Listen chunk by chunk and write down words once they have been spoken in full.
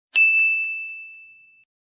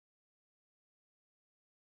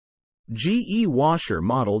GE washer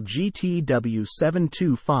model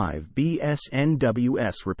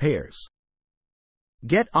GTW725BSNWS repairs.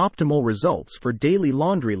 Get optimal results for daily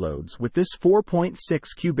laundry loads with this 4.6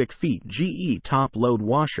 cubic feet GE top load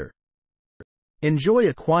washer. Enjoy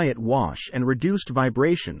a quiet wash and reduced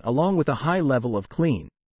vibration along with a high level of clean.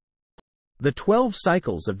 The 12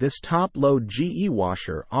 cycles of this top load GE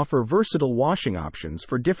washer offer versatile washing options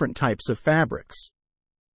for different types of fabrics.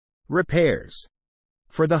 Repairs.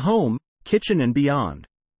 For the home, kitchen and beyond,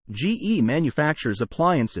 GE manufactures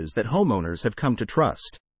appliances that homeowners have come to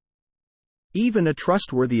trust. Even a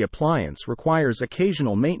trustworthy appliance requires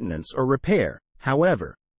occasional maintenance or repair,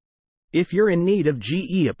 however. If you're in need of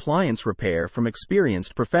GE appliance repair from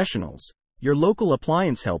experienced professionals, your local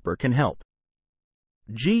appliance helper can help.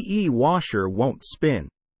 GE washer won't spin.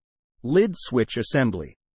 Lid switch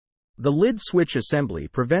assembly. The lid switch assembly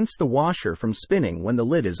prevents the washer from spinning when the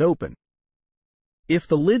lid is open. If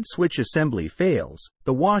the lid switch assembly fails,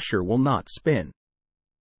 the washer will not spin.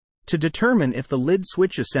 To determine if the lid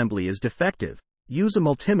switch assembly is defective, use a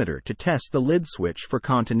multimeter to test the lid switch for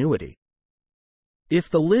continuity. If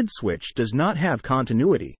the lid switch does not have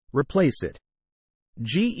continuity, replace it.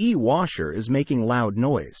 GE washer is making loud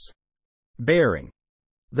noise. Bearing.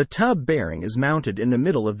 The tub bearing is mounted in the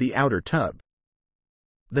middle of the outer tub.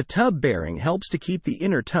 The tub bearing helps to keep the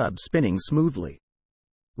inner tub spinning smoothly.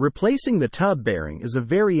 Replacing the tub bearing is a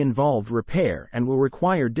very involved repair and will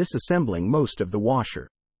require disassembling most of the washer.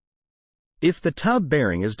 If the tub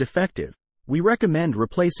bearing is defective, we recommend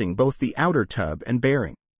replacing both the outer tub and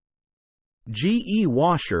bearing. GE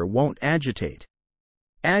washer won't agitate.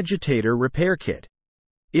 Agitator repair kit.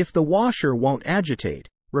 If the washer won't agitate,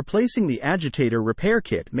 replacing the agitator repair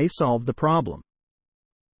kit may solve the problem.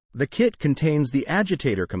 The kit contains the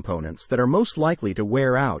agitator components that are most likely to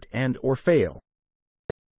wear out and/or fail.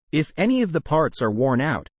 If any of the parts are worn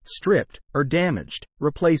out, stripped, or damaged,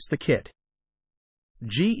 replace the kit.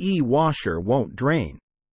 GE washer won't drain.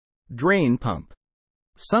 Drain pump.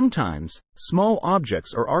 Sometimes, small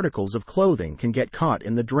objects or articles of clothing can get caught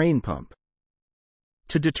in the drain pump.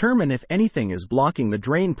 To determine if anything is blocking the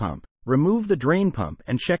drain pump, remove the drain pump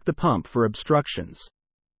and check the pump for obstructions.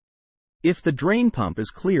 If the drain pump is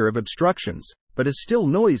clear of obstructions, but is still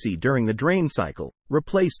noisy during the drain cycle,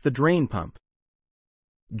 replace the drain pump.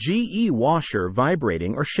 GE washer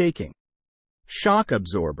vibrating or shaking. Shock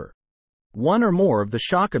absorber. One or more of the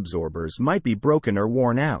shock absorbers might be broken or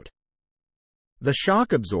worn out. The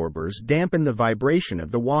shock absorbers dampen the vibration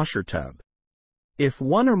of the washer tub. If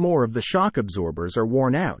one or more of the shock absorbers are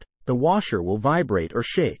worn out, the washer will vibrate or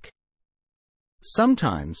shake.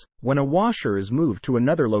 Sometimes, when a washer is moved to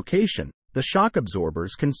another location, the shock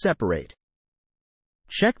absorbers can separate.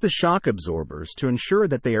 Check the shock absorbers to ensure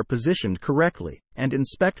that they are positioned correctly, and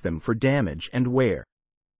inspect them for damage and wear.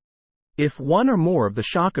 If one or more of the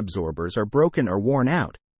shock absorbers are broken or worn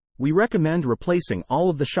out, we recommend replacing all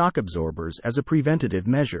of the shock absorbers as a preventative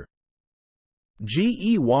measure.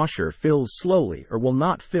 GE washer fills slowly or will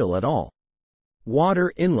not fill at all.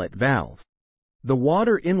 Water inlet valve. The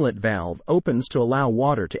water inlet valve opens to allow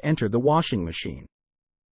water to enter the washing machine.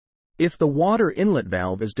 If the water inlet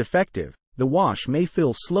valve is defective, the wash may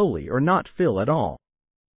fill slowly or not fill at all.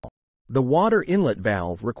 The water inlet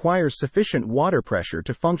valve requires sufficient water pressure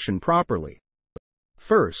to function properly.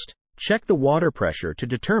 First, check the water pressure to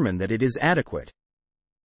determine that it is adequate.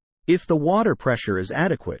 If the water pressure is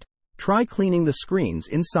adequate, try cleaning the screens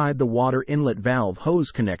inside the water inlet valve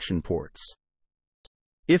hose connection ports.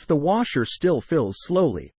 If the washer still fills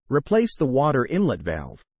slowly, replace the water inlet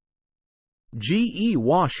valve. GE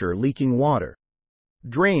washer leaking water.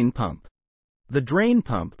 Drain pump. The drain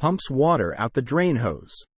pump pumps water out the drain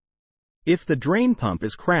hose. If the drain pump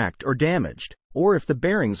is cracked or damaged, or if the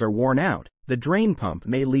bearings are worn out, the drain pump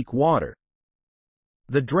may leak water.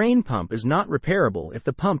 The drain pump is not repairable if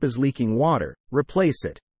the pump is leaking water, replace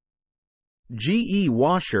it. GE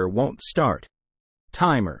washer won't start.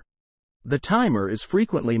 Timer. The timer is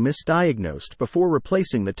frequently misdiagnosed before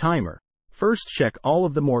replacing the timer. First, check all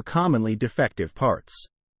of the more commonly defective parts.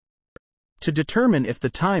 To determine if the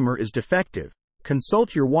timer is defective,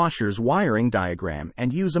 consult your washer's wiring diagram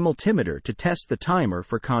and use a multimeter to test the timer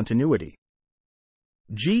for continuity.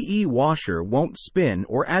 GE washer won't spin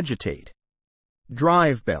or agitate.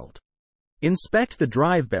 Drive belt. Inspect the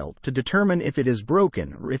drive belt to determine if it is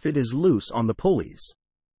broken or if it is loose on the pulleys.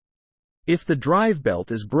 If the drive belt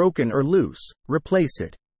is broken or loose, replace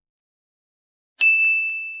it.